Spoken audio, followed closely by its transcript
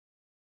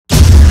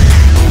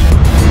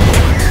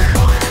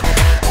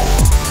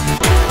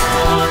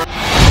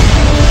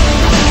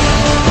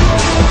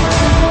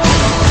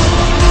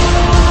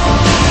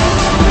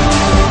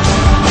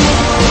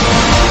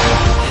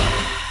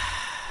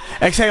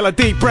Exhale a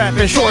deep breath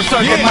and short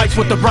circuit mics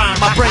with the rhyme.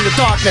 I bring the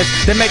darkness,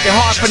 they make it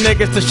hard for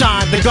niggas to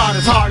shine. The God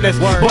is heartless,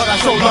 but I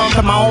show love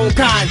to my own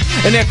kind.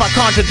 And if I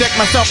contradict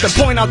myself, then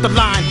point out the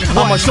line.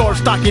 I'm a short,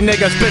 stocky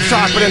nigga, spit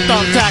sharper than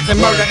thumbtacks and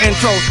murder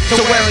intros.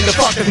 So where in the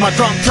fuck is my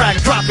drum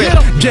track? Drop it,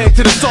 jig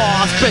to the saw,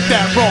 I spit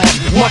that raw,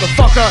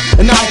 motherfucker.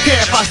 And I don't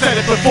care if I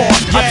said it before.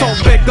 I told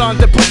big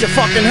guns to put your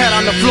fucking head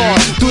on the floor.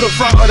 Through the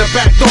front or the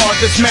back door,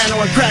 dismantle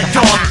and crack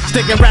jaws.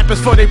 Sticking rappers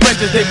for they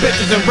riches, they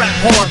bitches and rap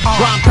whore.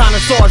 Rhyme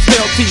connoisseur,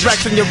 still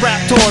T-Rex in your rap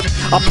tours.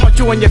 I'll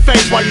punch you in your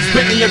face while you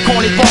spitting your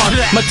corny bars.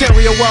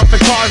 Material wealth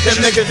and cars,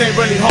 them niggas ain't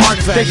really hard.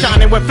 They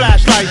shining with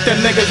flashlights,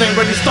 them niggas ain't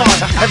really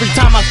stars. Every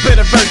time I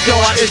spit a verse, yo,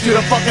 I issue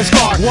the fucking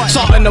scar.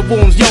 Salt in the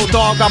wounds, yo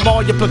dog, I'm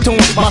all your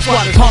platoon. My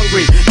squad is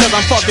hungry, cause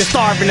I'm fucking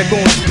starving the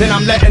goons. Then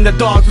I'm letting the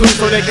dogs loose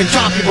so they can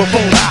chomp you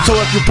buffoons. So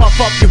if you puff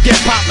up, you get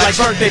popped like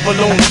birthday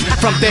balloons.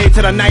 From day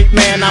to the night,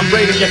 man, I'm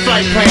raiding your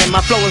flight plan. My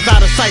flow is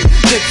out of sight,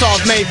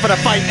 Jigsaw's made for the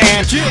fight,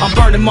 and I'm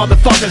burning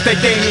motherfuckers, they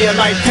gave me a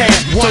light tan.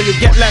 So you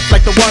get left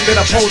like the one that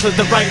opposes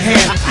the right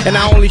hand. And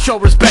I only show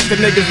respect to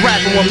niggas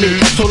rapping with me.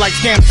 So like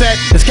Scam said,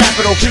 it's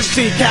capital P,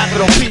 C,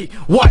 capital P.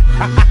 What?